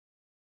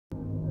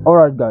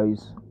Alright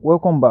guys,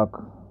 welcome back.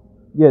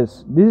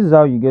 Yes, this is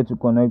how you get to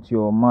connect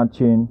your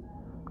Matchain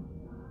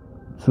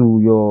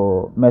to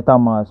your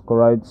MetaMask.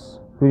 Alright,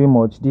 pretty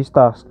much this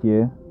task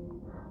here,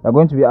 we're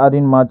going to be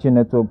adding Matchain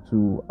network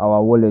to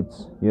our wallet.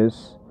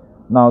 Yes,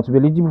 now to be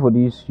eligible for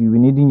this, you will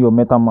needing your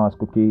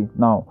MetaMask. Okay,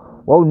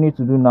 now what we need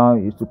to do now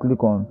is to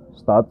click on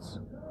start.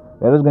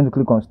 We're just going to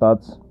click on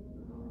start,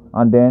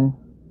 and then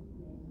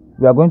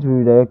we are going to be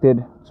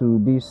redirected to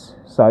this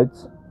site.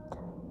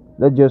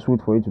 Let's just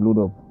wait for it to load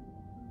up.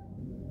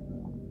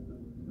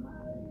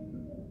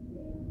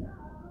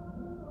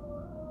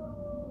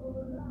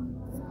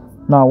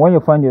 Now when you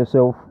find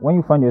yourself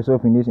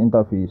in this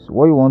interface,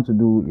 what you want to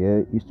do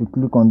here is to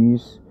click on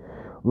this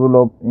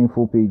roll up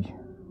info page.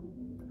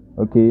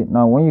 Okay,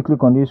 now when you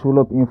click on this roll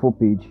up info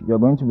page, you're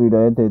going to be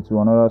redirected to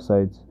another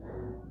site.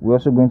 We're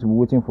also going to be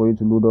waiting for it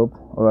to load up.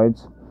 All right,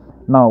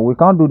 now we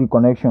can't do the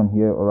connection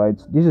here. All right,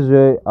 this is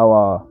where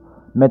our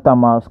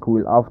MetaMask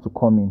will have to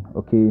come in.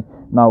 Okay,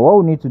 now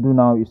what we need to do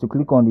now is to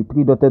click on the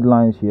three dotted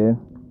lines here.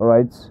 All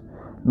right,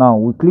 now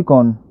we click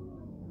on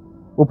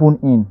open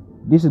in.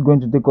 This is going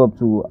to take up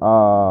to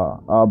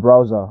our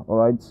browser. All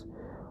right,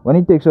 when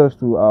it takes us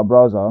to our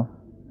browser,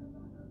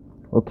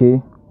 okay,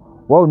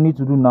 what we need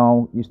to do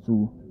now is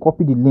to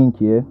copy the link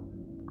here.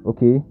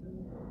 Okay,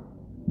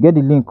 get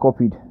the link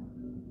copied.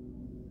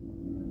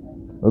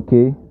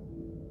 Okay,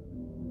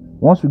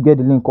 once we get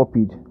the link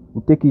copied,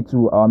 we'll take it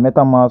to our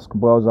MetaMask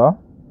browser.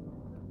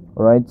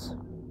 All right,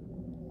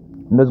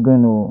 I'm just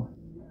going to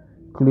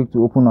click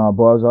to open our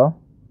browser,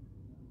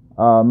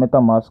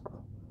 MetaMask.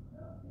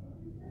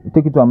 We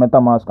take it to our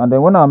MetaMask, and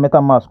then when our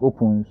MetaMask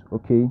opens,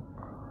 okay,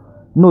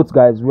 note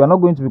guys, we are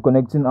not going to be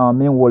connecting our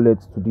main wallet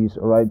to this.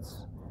 All right,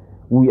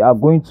 we are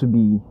going to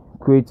be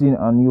creating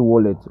a new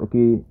wallet.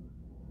 Okay,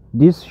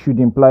 this should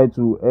imply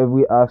to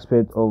every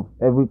aspect of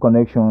every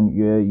connection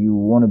you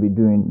want to be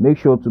doing. Make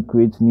sure to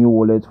create new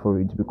wallets for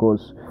it,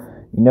 because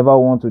you never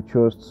want to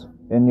trust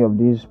any of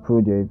these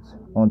projects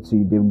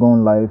until they've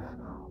gone live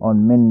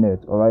on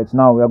mainnet. All right,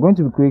 now we are going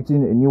to be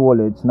creating a new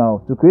wallet.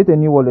 Now to create a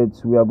new wallet,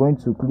 we are going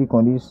to click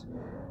on this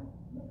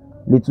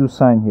little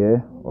sign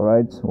here. All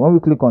right, when we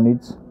click on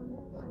it,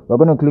 we're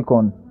going to click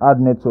on add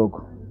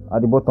network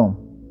at the bottom,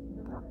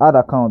 add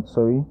account,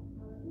 sorry.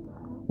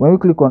 When we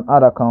click on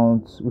add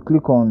account, we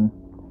click on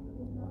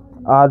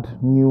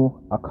add new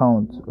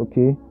account.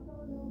 Okay,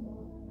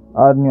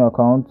 add new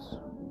account,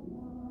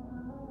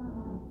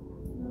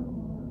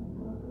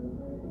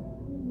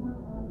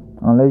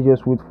 and let's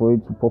just wait for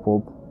it to pop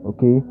up.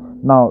 Okay,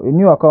 now a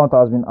new account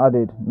has been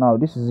added. Now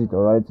this is it.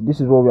 All right, this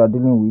is what we are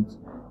dealing with,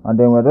 and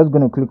then we're just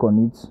going to click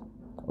on it.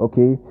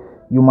 Okay,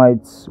 you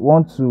might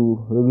want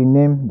to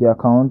rename the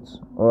account.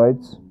 All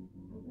right,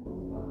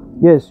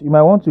 yes, you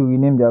might want to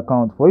rename the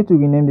account. For you to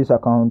rename this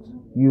account,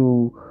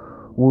 you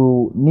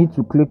will need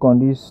to click on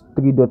these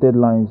three dotted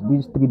lines,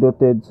 these three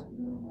dotted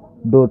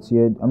dots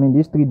here.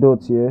 These three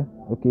dots here.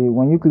 Okay,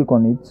 when you click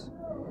on it,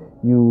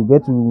 you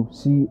get to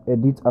see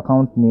edit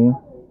account name.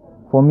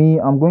 For me,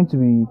 I'm going to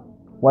be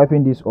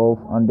wiping this off,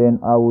 and then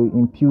I will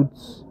impute.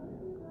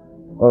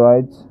 All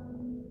right,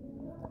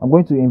 I'm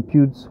going to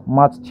impute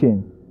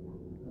Matchain.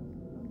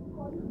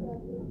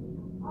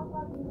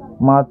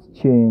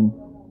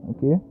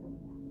 Okay,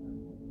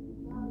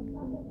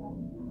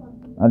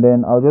 and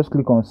then I'll just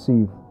click on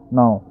save.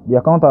 Now the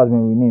account has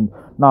been renamed.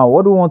 Now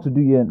what we want to do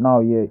here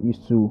is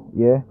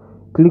to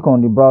click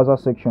on the browser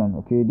section.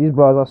 Okay, this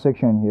browser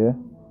section here,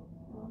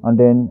 and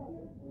then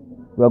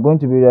we are going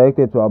to be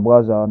redirected to our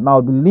browser.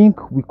 Now the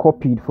link we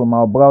copied from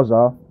our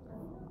browser,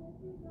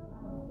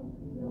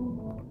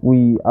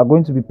 we are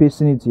going to be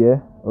pasting it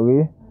here.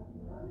 Okay,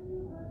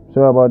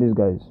 sorry about this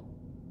guys.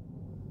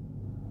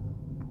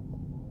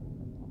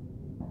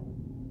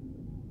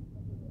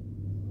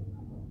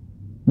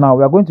 Now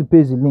we are going to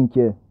paste the link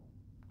here.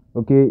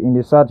 Okay, in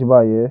the search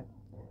bar here.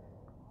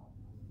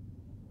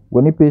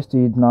 When you paste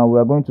it, now we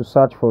are going to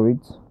search for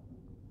it,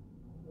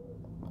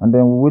 and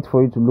then we'll wait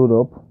for it to load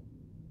up.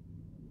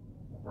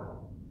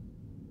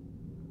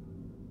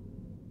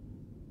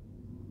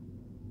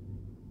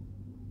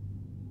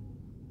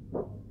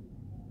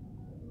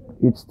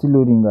 It's still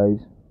loading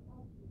guys.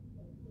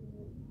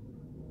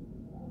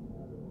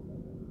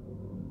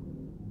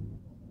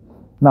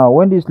 Now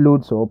when this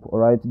loads up, all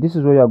right, this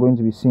is what you are going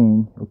to be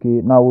seeing.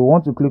 Okay, now we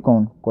want to click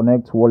on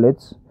connect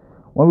wallets.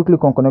 When we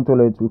click on connect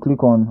wallet, we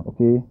click on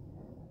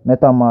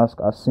MetaMask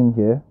as seen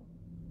here,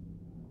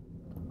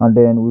 and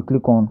then we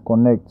click on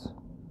connect.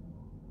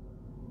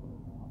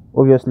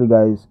 Obviously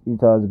guys,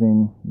 it has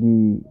been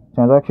the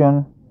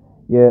transaction,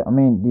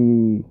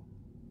 the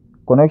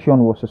connection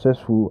was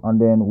successful, and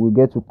then we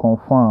get to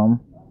confirm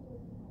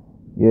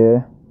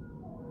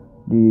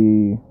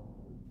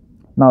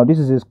now this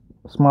is a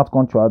smart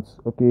contract.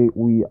 Okay,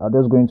 we are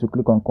just going to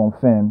click on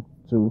confirm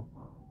to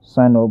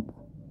sign up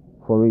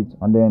for it,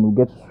 and then we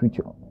get to switch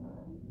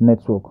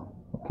network.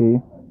 Okay,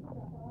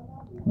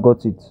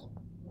 got it.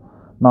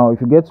 Now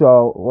if you get to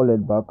our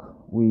wallet back,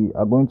 we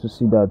are going to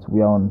see that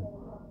we are on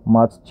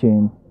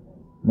Matchain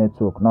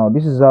network. Now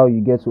this is how you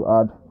get to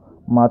add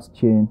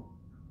Matchain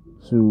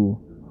to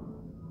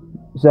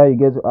This is how you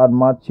get to add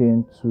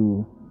Matchain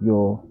to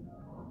your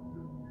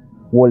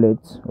wallet.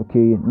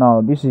 Okay,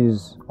 now this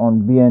is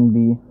on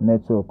BNB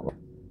network.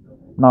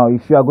 Now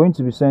if you are going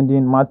to be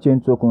sending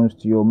Matchain tokens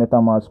to your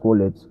MetaMask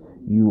wallet,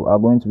 you are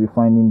going to be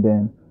finding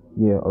them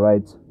here. All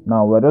right,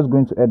 now we're just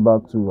going to head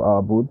back to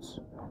our bots,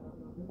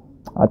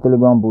 our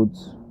Telegram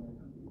bots,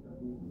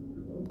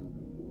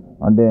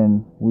 and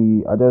then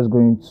we are just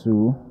going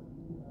to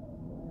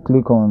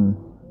click on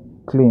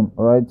claim.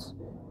 All right,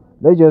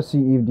 let's just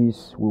see if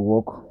this will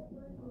work.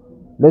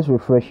 Let's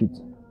refresh it.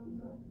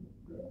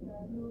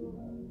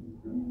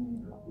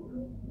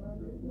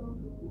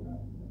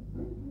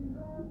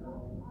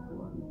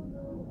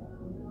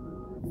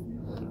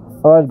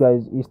 Alright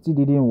guys, it still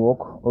didn't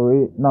work.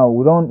 Alright, now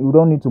we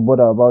don't need to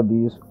bother about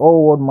this.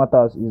 All what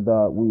matters is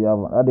that we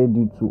have added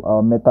it to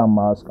our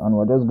MetaMask, and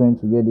we're just going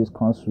to get this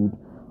cancelled,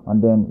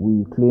 and then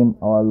we claim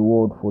our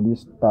reward for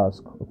this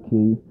task.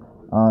 Okay,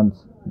 and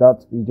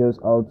that is just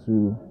how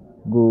to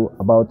go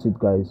about it,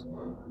 guys.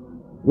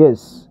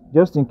 Yes,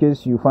 just in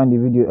case you find the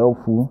video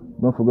helpful,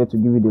 don't forget to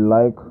give it a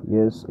like,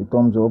 yes, a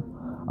thumbs up,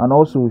 and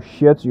also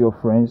share to your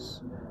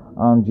friends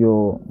and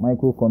your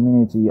micro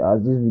community,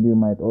 as this video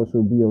might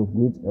also be of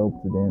great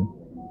help to them.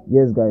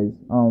 Yes guys,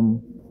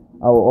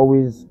 I will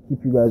always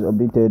keep you guys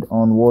updated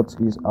on what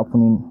is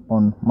happening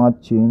on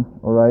Matchain.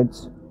 All right,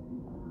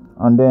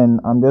 and then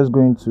I'm just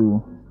going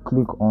to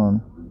click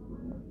on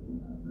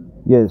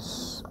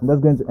yes. I'm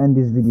just going to end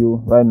this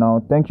video right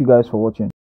now. Thank you guys for watching.